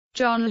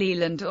John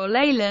Leland or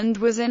Leland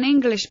was an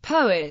English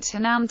poet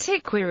and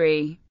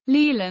antiquary.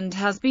 Leland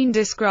has been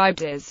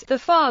described as the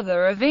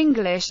father of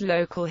English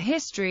local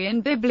history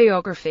and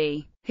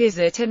bibliography. His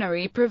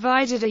itinerary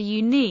provided a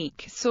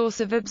unique source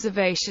of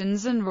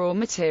observations and raw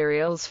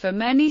materials for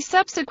many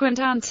subsequent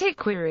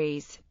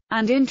antiquaries,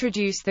 and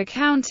introduced the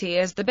county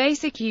as the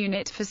basic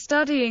unit for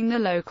studying the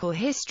local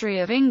history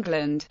of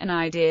England, an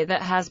idea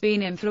that has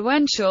been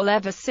influential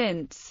ever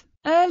since.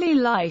 Early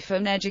life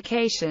and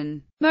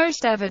education.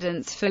 Most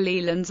evidence for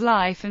Leland's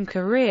life and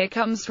career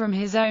comes from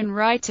his own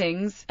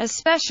writings,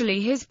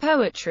 especially his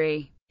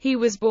poetry. He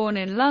was born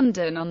in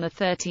London on the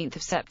 13th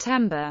of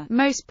September,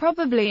 most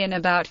probably in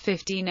about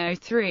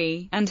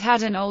 1503, and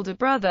had an older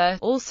brother,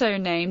 also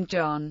named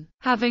John.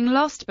 Having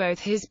lost both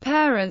his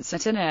parents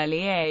at an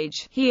early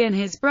age, he and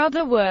his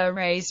brother were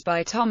raised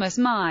by Thomas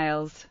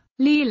Miles.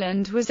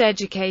 Leland was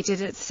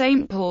educated at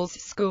St. Paul's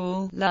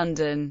School,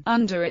 London,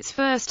 under its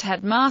first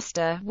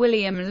headmaster,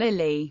 William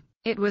Lilly.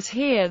 It was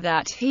here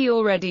that he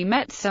already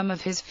met some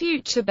of his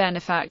future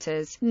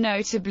benefactors,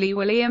 notably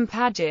William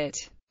Paget.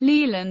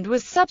 Leland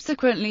was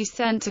subsequently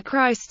sent to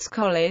Christ's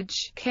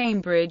College,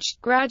 Cambridge,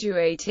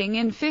 graduating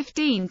in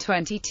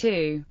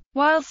 1522.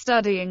 While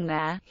studying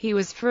there, he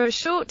was for a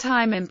short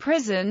time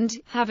imprisoned,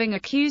 having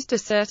accused a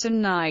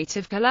certain knight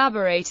of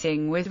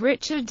collaborating with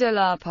Richard de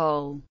la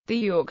Pole, the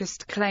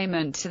Yorkist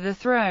claimant to the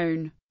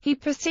throne. He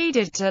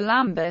proceeded to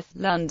Lambeth,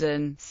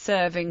 London,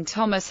 serving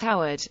Thomas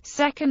Howard,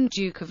 2nd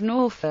Duke of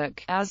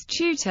Norfolk, as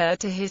tutor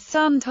to his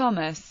son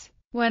Thomas.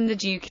 When the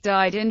Duke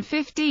died in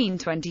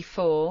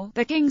 1524,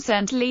 the king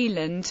sent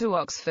Leland to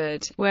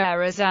Oxford,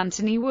 where, as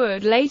Anthony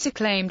Wood later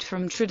claimed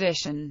from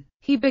tradition,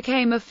 he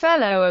became a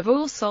Fellow of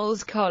All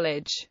Souls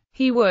College.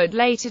 He would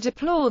later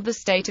deplore the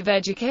state of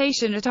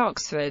education at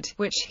Oxford,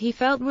 which he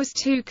felt was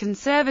too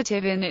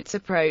conservative in its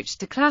approach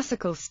to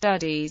classical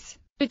studies.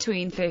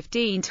 Between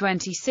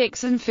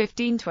 1526 and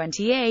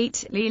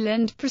 1528,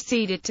 Leland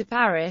proceeded to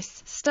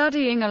Paris,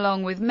 studying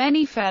along with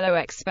many fellow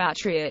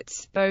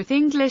expatriates, both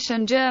English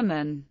and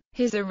German.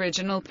 His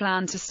original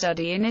plan to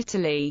study in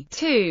Italy,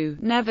 too,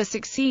 never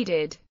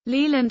succeeded.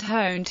 Leland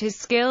honed his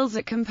skills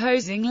at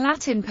composing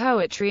Latin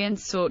poetry and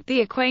sought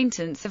the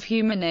acquaintance of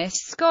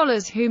humanist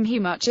scholars whom he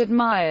much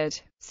admired,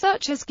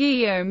 such as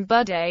Guillaume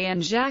Budet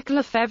and Jacques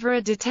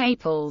Lefebvre de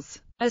Taples.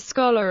 A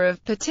scholar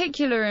of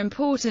particular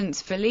importance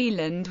for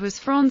Leland was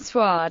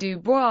François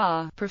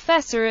Dubois,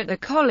 professor at the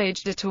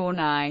Collège de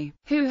Tournai,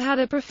 who had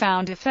a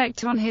profound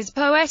effect on his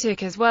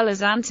poetic as well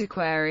as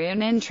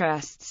antiquarian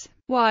interests.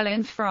 While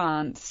in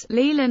France,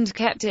 Leland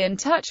kept in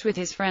touch with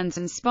his friends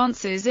and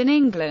sponsors in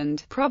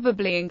England,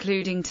 probably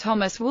including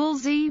Thomas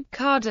Wolsey,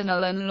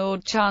 Cardinal and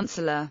Lord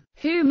Chancellor,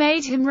 who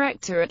made him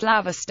rector at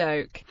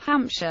Laverstock,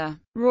 Hampshire.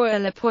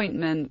 Royal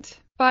appointment.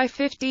 By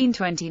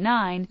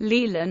 1529,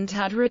 Leland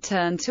had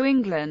returned to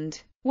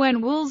England.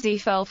 When Wolsey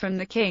fell from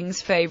the king's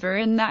favour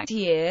in that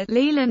year,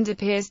 Leland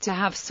appears to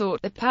have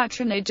sought the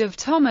patronage of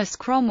Thomas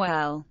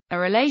Cromwell, a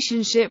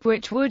relationship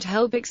which would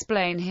help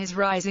explain his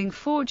rising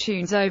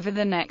fortunes over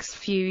the next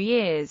few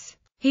years.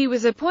 He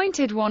was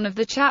appointed one of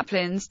the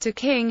chaplains to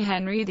King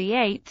Henry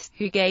VIII,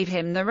 who gave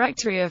him the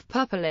rectory of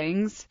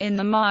Puppelings, in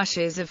the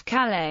marshes of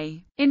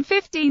Calais. In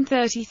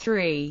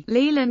 1533,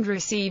 Leland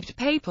received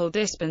papal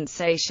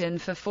dispensation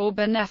for 4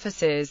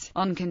 benefices,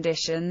 on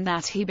condition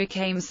that he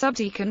became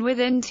subdeacon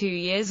within 2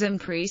 years and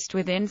priest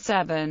within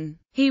 7.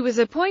 He was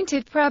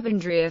appointed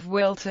prebendary of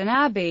Wilton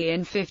Abbey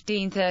in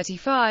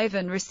 1535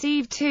 and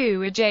received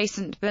 2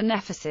 adjacent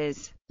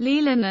benefices.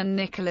 Leland and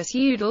Nicholas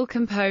Udall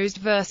composed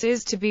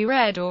verses to be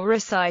read or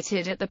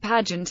recited at the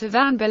pageant of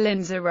Anne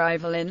Boleyn's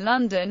arrival in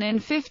London in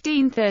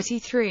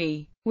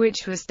 1533,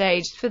 which was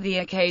staged for the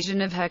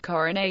occasion of her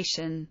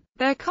coronation.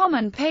 Their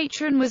common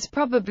patron was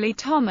probably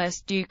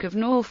Thomas, Duke of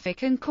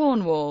Norfolk and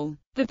Cornwall.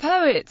 The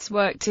poets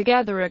worked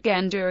together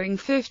again during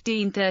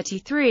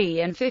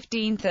 1533 and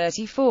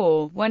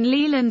 1534, when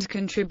Leland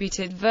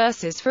contributed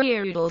verses for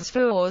Udall's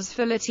Flaws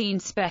for Latine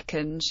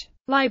Speckenge.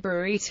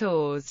 Library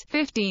tours,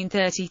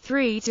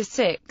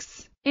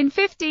 1533–6. In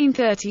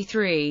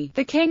 1533,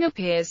 the king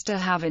appears to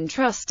have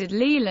entrusted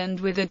Leland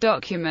with a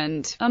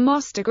document, a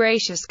most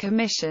gracious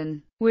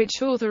commission,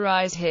 which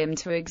authorized him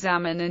to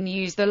examine and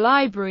use the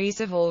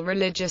libraries of all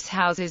religious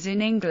houses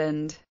in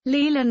England.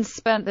 Leland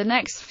spent the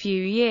next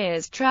few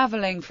years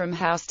traveling from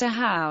house to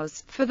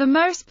house, for the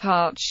most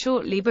part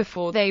shortly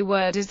before they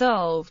were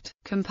dissolved,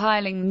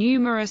 compiling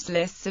numerous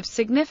lists of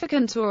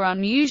significant or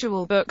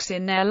unusual books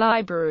in their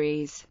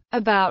libraries.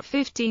 About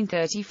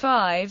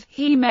 1535,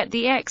 he met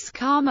the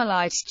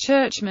ex-Carmelite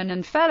churchman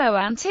and fellow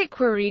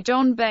antiquary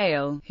John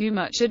Bale, who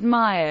much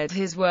admired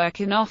his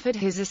work and offered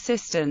his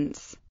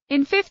assistance.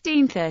 In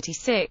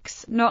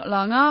 1536, not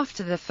long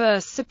after the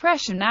First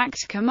Suppression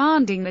Act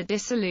commanding the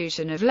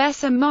dissolution of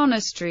lesser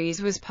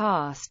monasteries was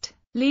passed,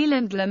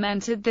 Leland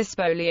lamented the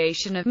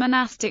spoliation of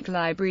monastic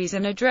libraries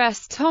and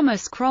addressed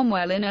Thomas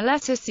Cromwell in a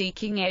letter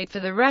seeking aid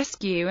for the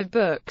rescue of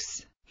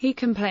books. He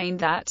complained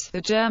that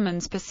the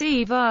Germans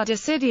perceive our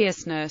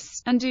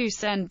assiduousness, and do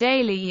send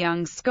daily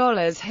young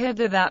scholars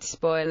hither that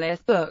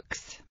spoileth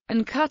books.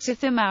 and cutteth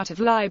them out of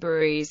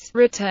libraries,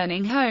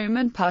 returning home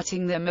and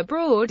putting them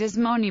abroad as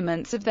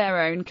monuments of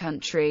their own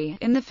country.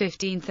 In the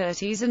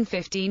 1530s and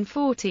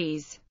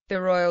 1540s,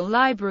 the Royal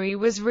Library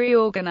was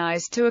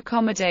reorganized to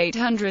accommodate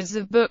hundreds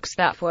of books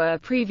that were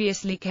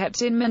previously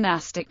kept in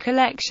monastic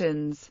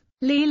collections.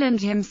 Leland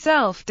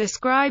himself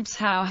describes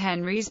how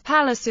Henry's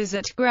palaces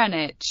at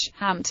Greenwich,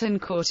 Hampton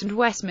Court and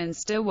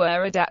Westminster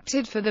were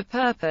adapted for the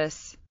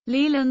purpose.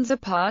 Leland's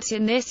part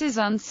in this is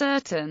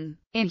uncertain.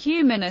 In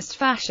humanist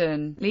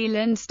fashion,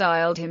 Leland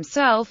styled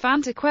himself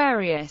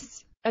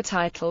Antiquarius, a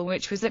title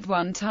which was at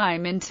one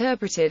time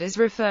interpreted as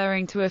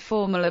referring to a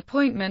formal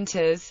appointment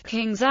as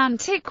King's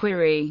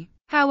Antiquary.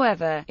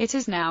 However, it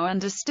is now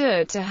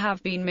understood to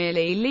have been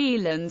merely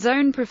Leland's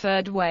own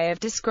preferred way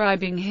of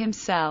describing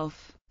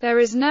himself. There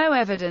is no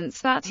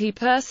evidence that he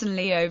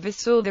personally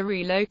oversaw the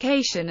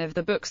relocation of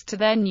the books to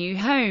their new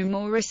home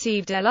or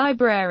received a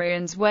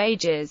librarian's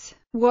wages.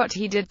 What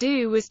he did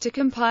do was to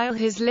compile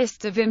his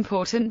list of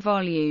important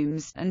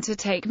volumes, and to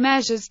take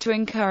measures to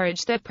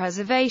encourage their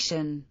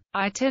preservation.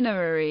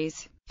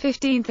 Itineraries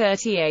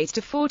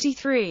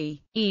 1538–43.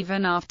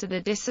 Even after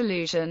the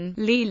dissolution,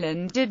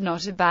 Leland did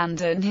not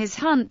abandon his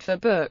hunt for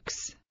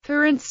books.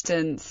 For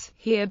instance,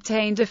 he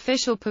obtained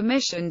official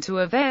permission to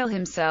avail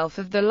himself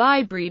of the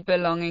library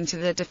belonging to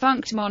the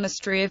defunct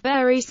monastery of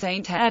Bury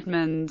St.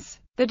 Edmunds.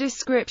 The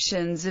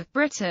descriptions of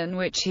Britain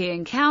which he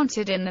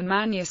encountered in the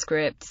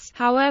manuscripts,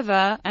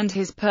 however, and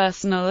his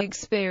personal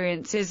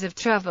experiences of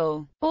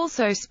travel,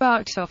 also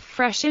sparked off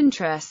fresh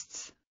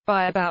interests.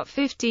 By about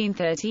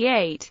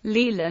 1538,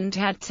 Leland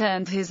had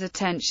turned his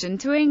attention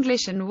to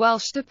English and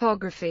Welsh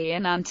topography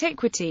and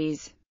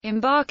antiquities,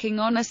 embarking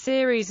on a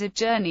series of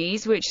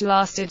journeys which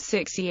lasted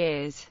 6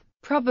 years.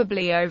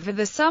 Probably over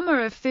the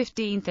summer of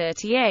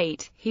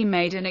 1538, he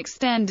made an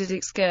extended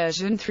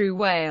excursion through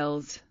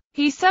Wales.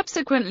 He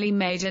subsequently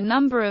made a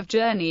number of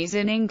journeys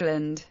in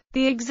England.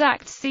 The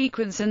exact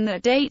sequence and the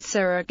dates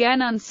are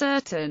again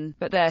uncertain,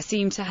 but there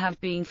seem to have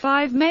been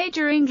 5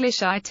 major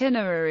English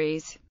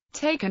itineraries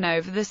taken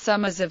over the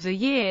summers of the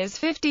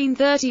years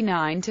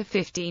 1539 to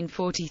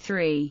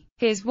 1543.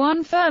 His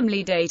one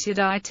firmly dated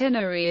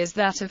itinerary is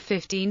that of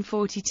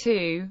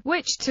 1542,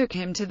 which took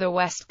him to the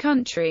West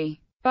Country.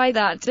 By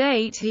that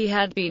date he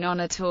had been on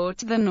a tour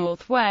to the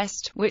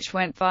northwest, which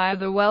went via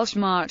the Welsh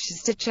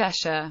Marches to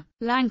Cheshire,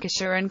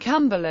 Lancashire and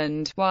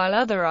Cumberland, while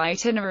other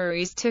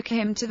itineraries took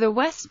him to the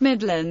West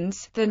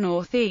Midlands, the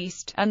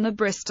northeast, and the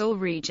Bristol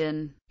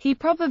region. He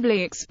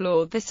probably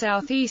explored the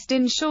southeast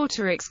in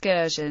shorter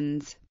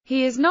excursions.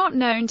 He is not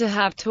known to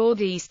have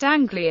toured East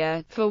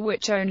Anglia, for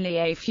which only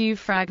a few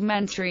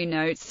fragmentary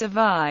notes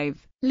survive.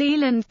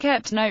 Leland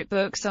kept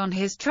notebooks on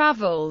his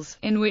travels,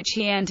 in which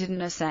he entered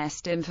and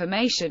assessed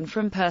information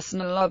from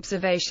personal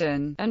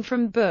observation, and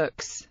from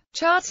books,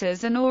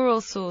 charters and oral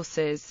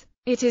sources.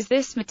 It is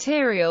this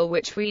material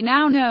which we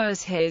now know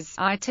as his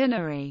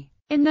itinerary.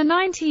 In the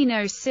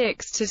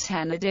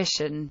 1906-10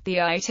 edition, the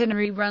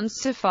itinerary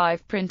runs to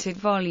 5 printed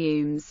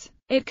volumes.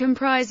 It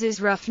comprises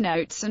rough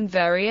notes and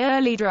very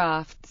early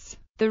drafts,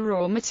 the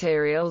raw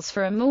materials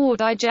for a more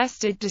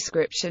digested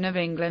description of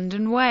England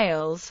and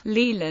Wales.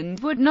 Leland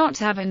would not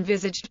have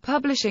envisaged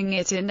publishing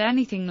it in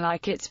anything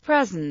like its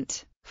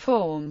present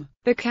form.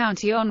 The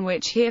county on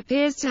which he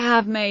appears to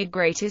have made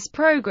greatest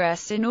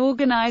progress in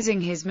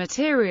organizing his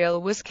material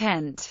was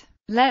Kent.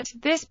 "Let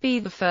this be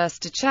the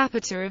first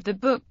chapter of the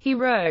book," he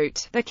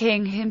wrote. The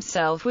king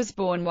himself was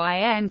born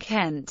in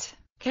Kent.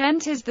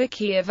 Kent is the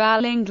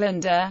Kieval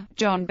Englander.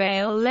 John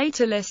Bale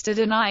later listed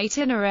an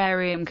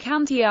itinerarium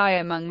Cantii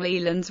among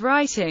Leland's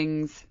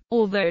writings.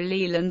 Although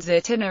Leland's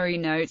itinerary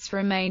notes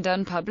remained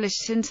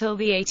unpublished until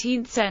the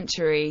 18th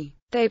century,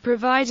 they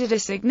provided a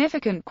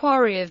significant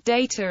quarry of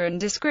data and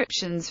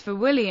descriptions for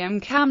William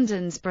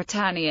Camden's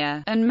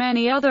Britannia, and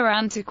many other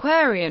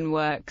antiquarian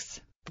works.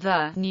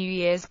 The New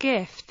Year's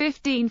Gift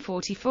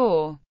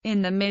 1544.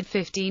 In the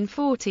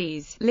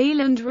mid-1540s,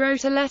 Leland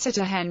wrote a letter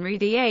to Henry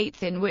VIII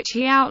in which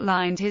he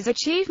outlined his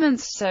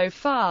achievements so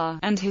far,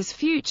 and his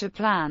future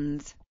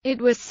plans.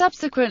 It was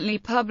subsequently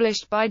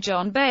published by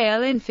John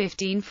Bale in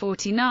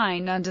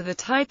 1549 under the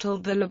title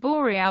The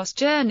Laborious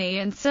Journey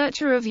and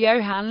Searcher of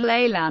Johann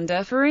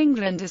Leylander for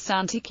England as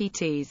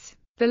Antiquities.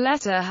 The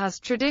letter has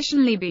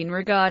traditionally been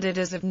regarded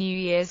as a New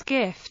Year's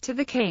gift to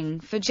the king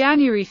for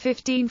January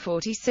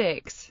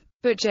 1546.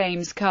 But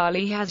James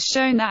Carley has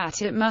shown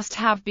that it must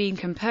have been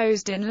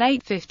composed in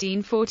late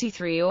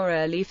 1543 or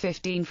early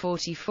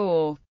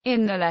 1544.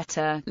 In the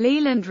letter,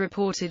 Leland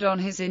reported on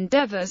his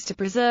endeavours to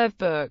preserve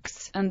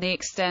books, and the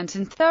extent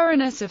and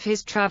thoroughness of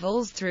his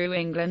travels through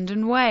England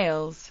and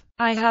Wales.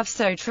 "I have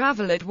so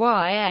travelled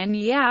yn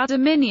y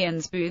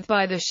dominions both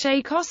by the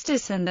shea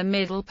costis and the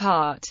middle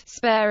part,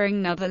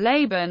 sparing neither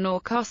labour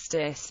nor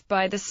costis,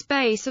 by the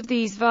space of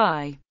these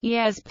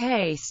years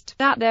past,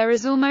 that there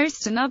is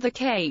almost another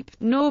cape,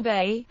 nor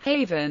bay,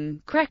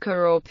 haven,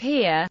 creker or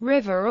pier,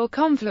 river or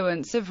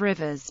confluence of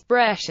rivers,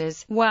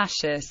 breshes,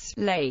 washes,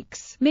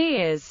 lakes,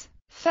 meres,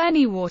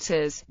 fenny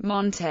waters,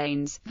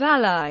 montagnes,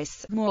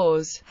 valleys,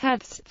 moors,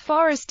 heaths,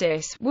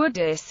 forestis,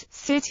 woodis,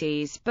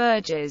 cities,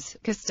 burges,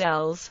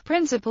 castells,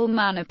 principal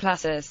manor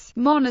places,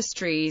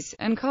 monasteries,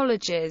 and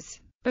colleges.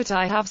 But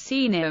I have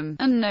seen him,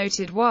 and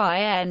noted why,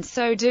 and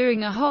so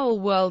doing a whole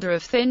worlder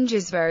of things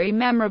is very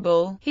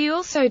memorable. He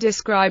also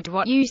described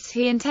what use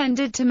he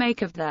intended to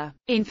make of the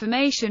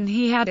information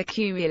he had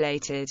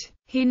accumulated.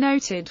 He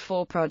noted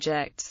 4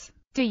 projects: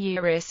 De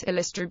Juris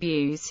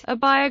Illustribus, a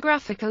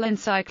biographical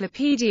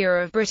encyclopedia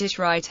of British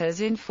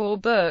writers in 4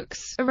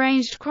 books,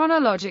 arranged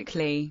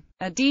chronologically;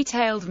 a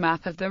detailed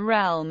map of the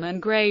realm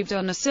engraved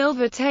on a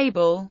silver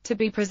table, to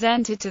be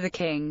presented to the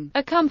king,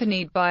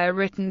 accompanied by a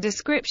written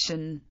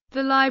description;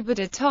 the Liber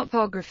de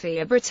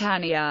Topographia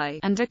Britanniae,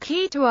 and a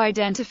key to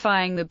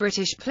identifying the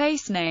British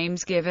place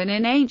names given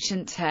in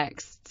ancient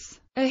texts;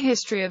 a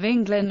history of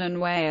England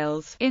and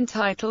Wales,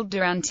 entitled De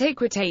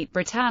Antiquitate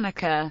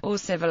Britannica, or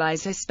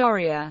Civilis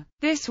Historia.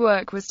 This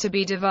work was to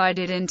be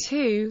divided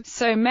into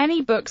so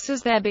many books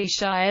as there be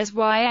shires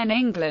yn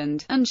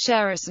England, and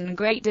shires and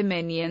great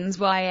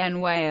dominions yn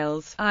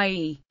Wales,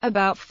 i.e.,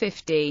 about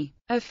 50.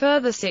 A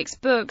further 6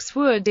 books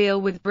would deal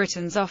with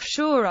Britain's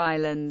offshore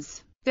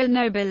islands. De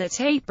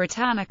Nobilitate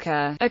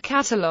Britannica, a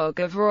catalogue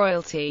of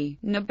royalty,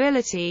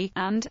 nobility,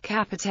 and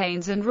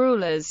capitains and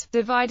rulers,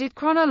 divided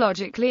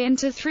chronologically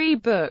into 3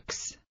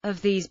 books.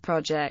 Of these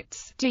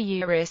projects, De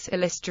Juris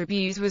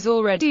Illustribus was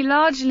already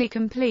largely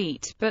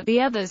complete, but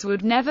the others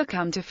would never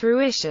come to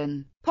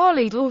fruition.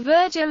 Polydore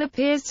Virgil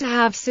appears to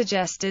have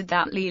suggested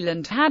that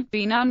Leland had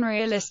been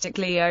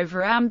unrealistically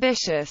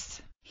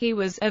over-ambitious. He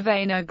was a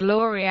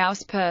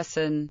vainaglorious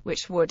person,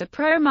 which would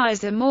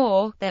promise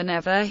more than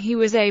ever he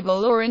was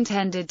able or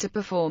intended to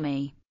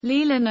perform.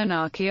 Leland and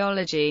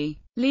archaeology.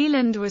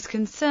 Leland was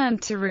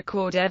concerned to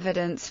record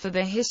evidence for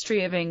the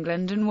history of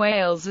England and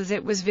Wales as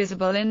it was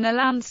visible in the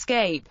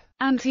landscape,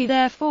 and he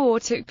therefore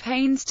took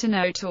pains to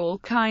note all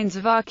kinds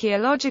of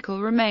archaeological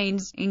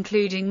remains,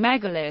 including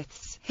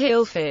megaliths,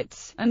 hill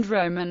forts, and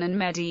Roman and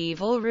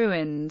medieval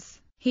ruins.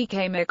 He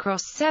came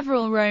across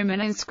several Roman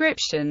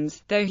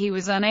inscriptions, though he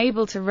was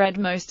unable to read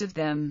most of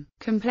them,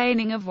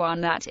 complaining of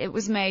one that it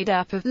was made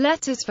up of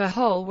letters for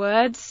whole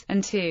words,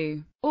 and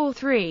 2 or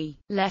 3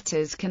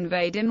 letters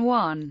conveyed in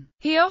one.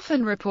 He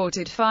often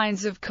reported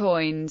finds of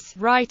coins,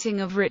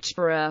 writing of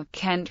Richborough,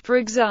 Kent for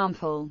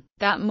example,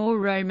 that more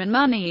Roman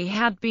money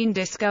had been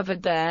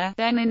discovered there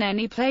than in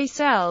any place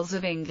else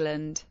of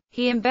England.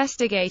 He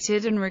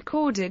investigated and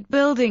recorded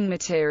building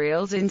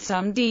materials in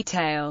some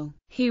detail.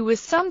 He was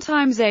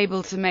sometimes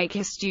able to make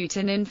astute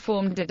and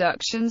informed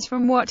deductions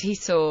from what he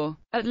saw.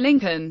 At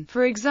Lincoln,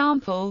 for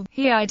example,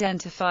 he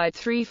identified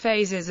 3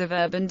 phases of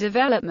urban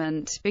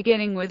development,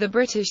 beginning with a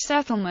British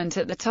settlement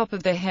at the top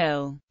of the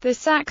hill, the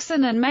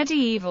Saxon and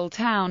medieval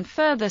town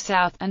further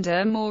south, and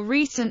a more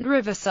recent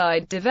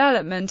riverside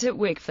development at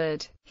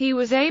Wickford. He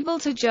was able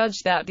to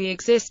judge that the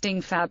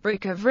existing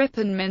fabric of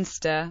Ripon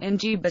Minster,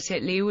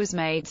 indubitably was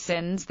made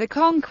since the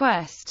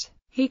Conquest.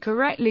 He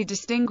correctly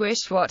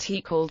distinguished what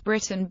he called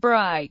Britain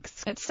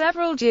Brikes, at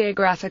several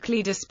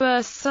geographically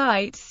dispersed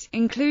sites,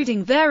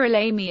 including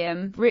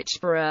Verulamium,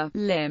 Richborough,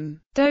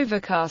 Lymm,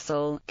 Dover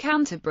Castle,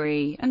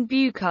 Canterbury, and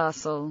Bew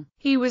Castle.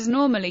 He was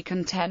normally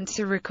content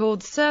to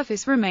record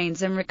surface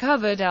remains and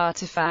recovered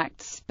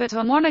artifacts, but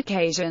on one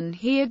occasion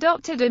he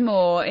adopted a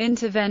more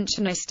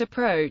interventionist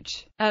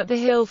approach. At the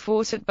hill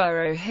fort at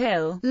Burrow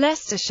Hill,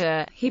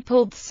 Leicestershire, he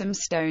pulled some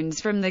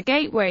stones from the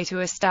gateway to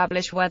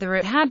establish whether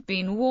it had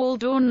been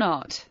walled or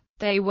not.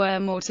 They were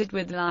mortared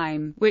with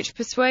lime, which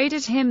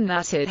persuaded him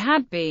that it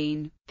had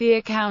been. The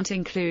account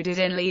included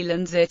in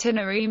Leland's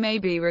itinerary may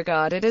be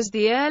regarded as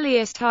the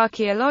earliest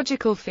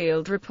archaeological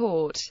field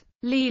report.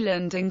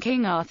 Leland and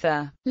King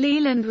Arthur.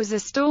 Leland was a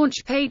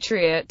staunch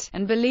patriot,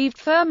 and believed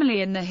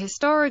firmly in the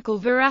historical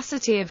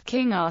veracity of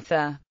King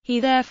Arthur. He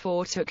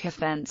therefore took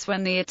offense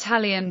when the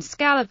Italian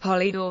scholar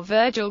Polydore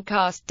Virgil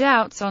cast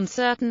doubts on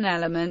certain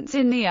elements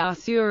in the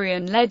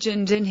Arthurian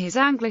legend in his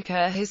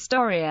Anglica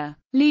Historia.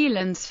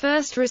 Leland's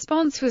first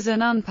response was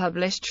an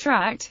unpublished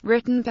tract,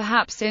 written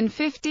perhaps in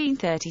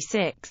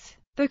 1536.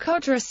 The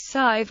Quadrus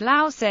Sive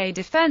Lause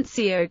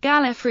Defensio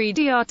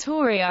Gallifredi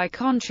Arturii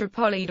contra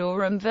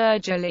Polydorum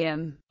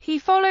Virgilium. He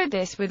followed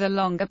this with a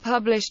longer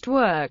published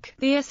work,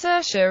 the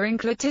Assertia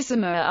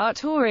Incletissima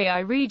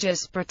Arturii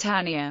Regis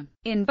Britannia.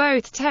 In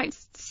both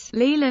texts,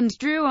 Leland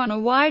drew on a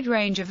wide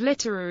range of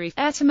literary,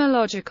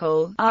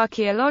 etymological,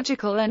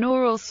 archaeological and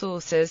oral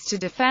sources to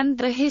defend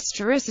the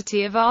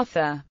historicity of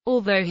Arthur.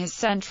 Although his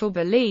central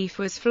belief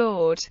was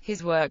flawed,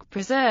 his work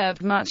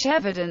preserved much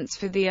evidence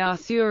for the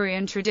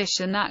Arthurian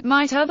tradition that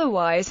might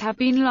otherwise have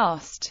been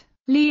lost.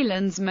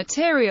 Leland's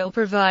material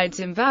provides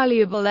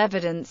invaluable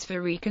evidence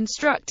for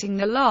reconstructing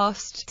the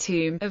lost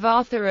tomb of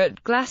Arthur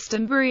at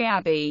Glastonbury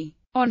Abbey.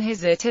 On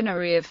his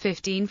itinerary of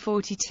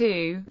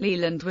 1542,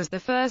 Leland was the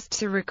first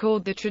to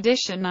record the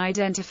tradition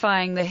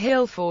identifying the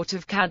hill fort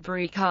of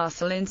Cadbury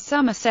Castle in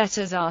Somerset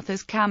as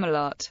Arthur's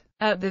Camelot.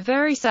 At the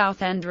very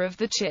south end of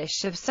the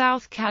Chish of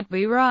South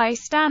Cadbury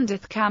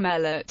standeth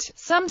Camelot,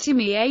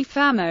 Sumtimi a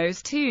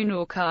famos to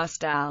nor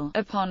castal,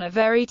 upon a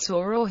very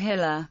tall or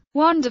hilla,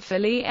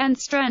 wonderfully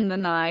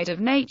enstrengthened of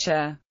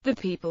nature. The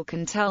people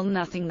can tell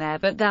nothing there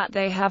but that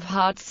they have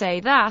heard say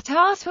that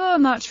Arthur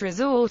much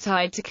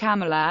resorted to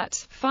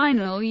Camelot,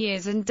 final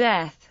years and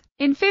death.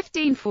 In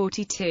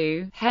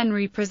 1542,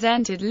 Henry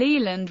presented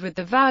Leland with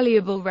the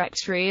valuable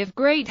rectory of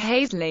Great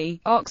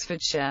Hazley,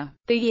 Oxfordshire.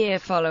 The year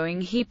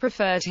following he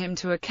preferred him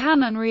to a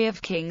canonry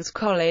of King's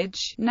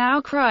College,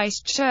 now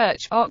Christ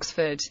Church,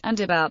 Oxford,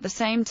 and about the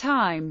same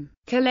time,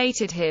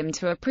 collated him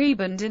to a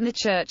prebend in the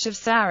Church of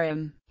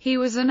Sarum. He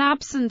was an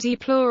absentee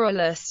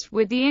pluralist,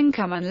 with the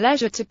income and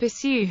leisure to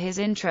pursue his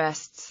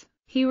interests.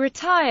 He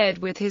retired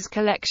with his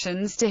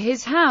collections to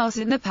his house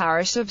in the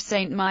parish of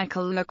St.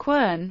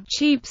 Michael-le-Quern,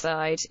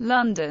 Cheapside,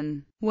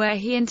 London, where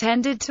he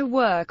intended to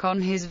work on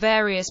his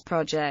various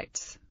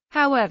projects.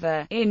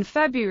 However, in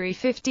February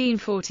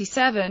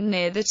 1547,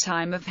 near the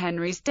time of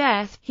Henry's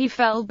death, he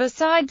fell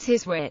besides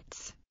his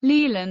wits.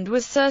 Leland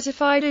was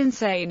certified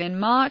insane in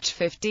March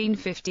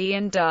 1550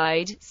 and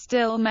died,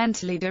 still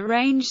mentally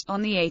deranged,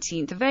 on the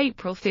 18th of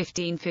April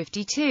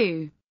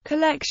 1552.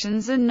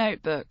 Collections and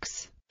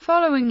notebooks.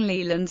 Following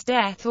Leland's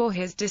death or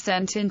his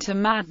descent into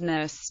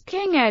madness,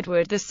 King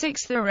Edward VI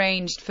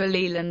arranged for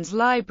Leland's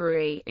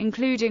library,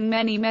 including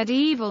many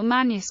medieval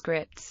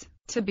manuscripts,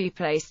 to be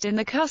placed in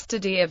the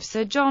custody of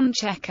Sir John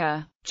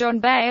Checker. John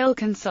Bale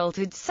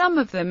consulted some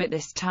of them at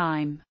this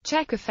time.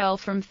 Checker fell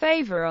from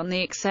favour on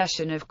the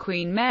accession of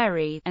Queen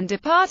Mary, and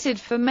departed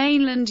for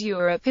mainland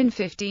Europe in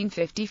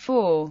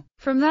 1554.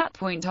 From that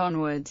point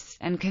onwards,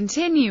 and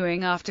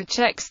continuing after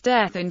Check's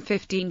death in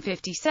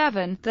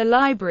 1557, the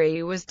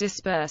library was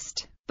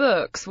dispersed.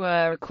 Books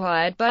were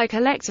acquired by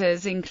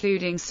collectors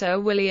including Sir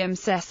William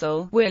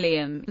Cecil,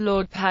 William,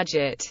 Lord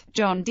Paget,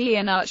 John Dee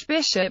and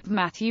Archbishop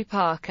Matthew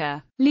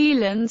Parker.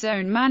 Leland's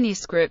own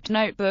manuscript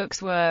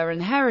notebooks were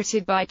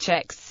inherited by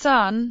Check's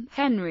son,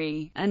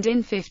 Henry, and in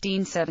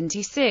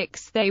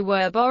 1576 they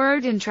were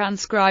borrowed and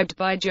transcribed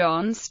by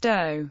John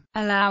Stowe,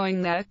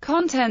 allowing their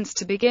contents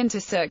to begin to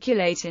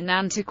circulate in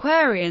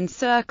antiquarian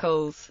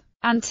circles.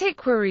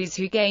 Antiquaries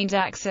who gained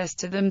access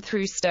to them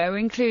through Stowe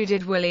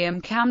included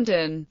William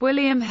Camden,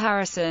 William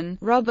Harrison,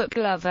 Robert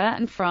Glover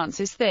and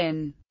Francis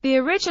Thynne. The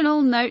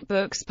original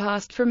notebooks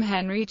passed from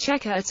Henry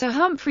Checker to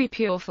Humphrey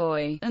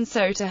Purefoy, and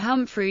so to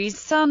Humphrey's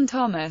son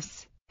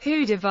Thomas,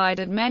 who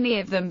divided many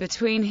of them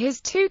between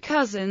his two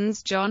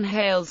cousins John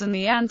Hales and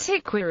the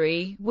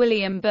antiquary,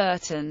 William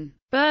Burton.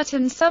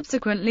 Burton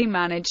subsequently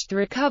managed to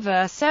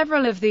recover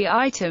several of the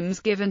items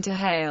given to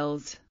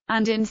Hales,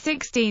 and in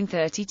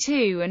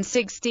 1632 and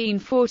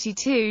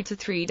 1642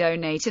 3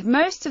 donated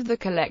most of the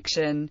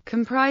collection,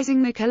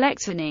 comprising the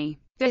Collectanea,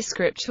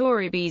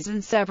 Descriptoribus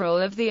and several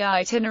of the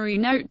itinerary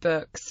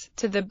notebooks,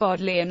 to the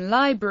Bodleian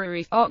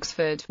Library,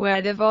 Oxford,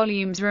 where the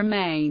volumes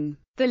remain.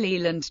 The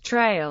Leland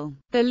Trail.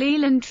 The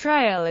Leland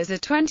Trail is a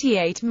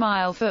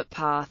 28-mile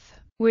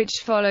footpath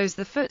which follows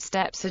the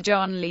footsteps of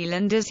John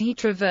Leland as he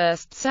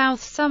traversed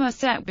South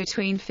Somerset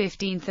between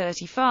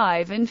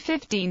 1535 and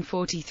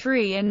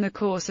 1543 in the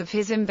course of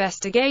his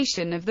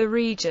investigation of the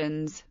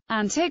region's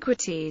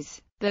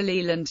antiquities. The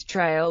Leland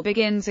Trail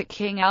begins at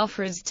King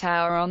Alfred's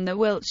Tower on the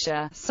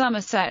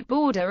Wiltshire-Somerset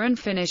border and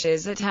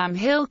finishes at Ham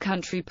Hill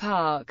Country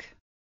Park.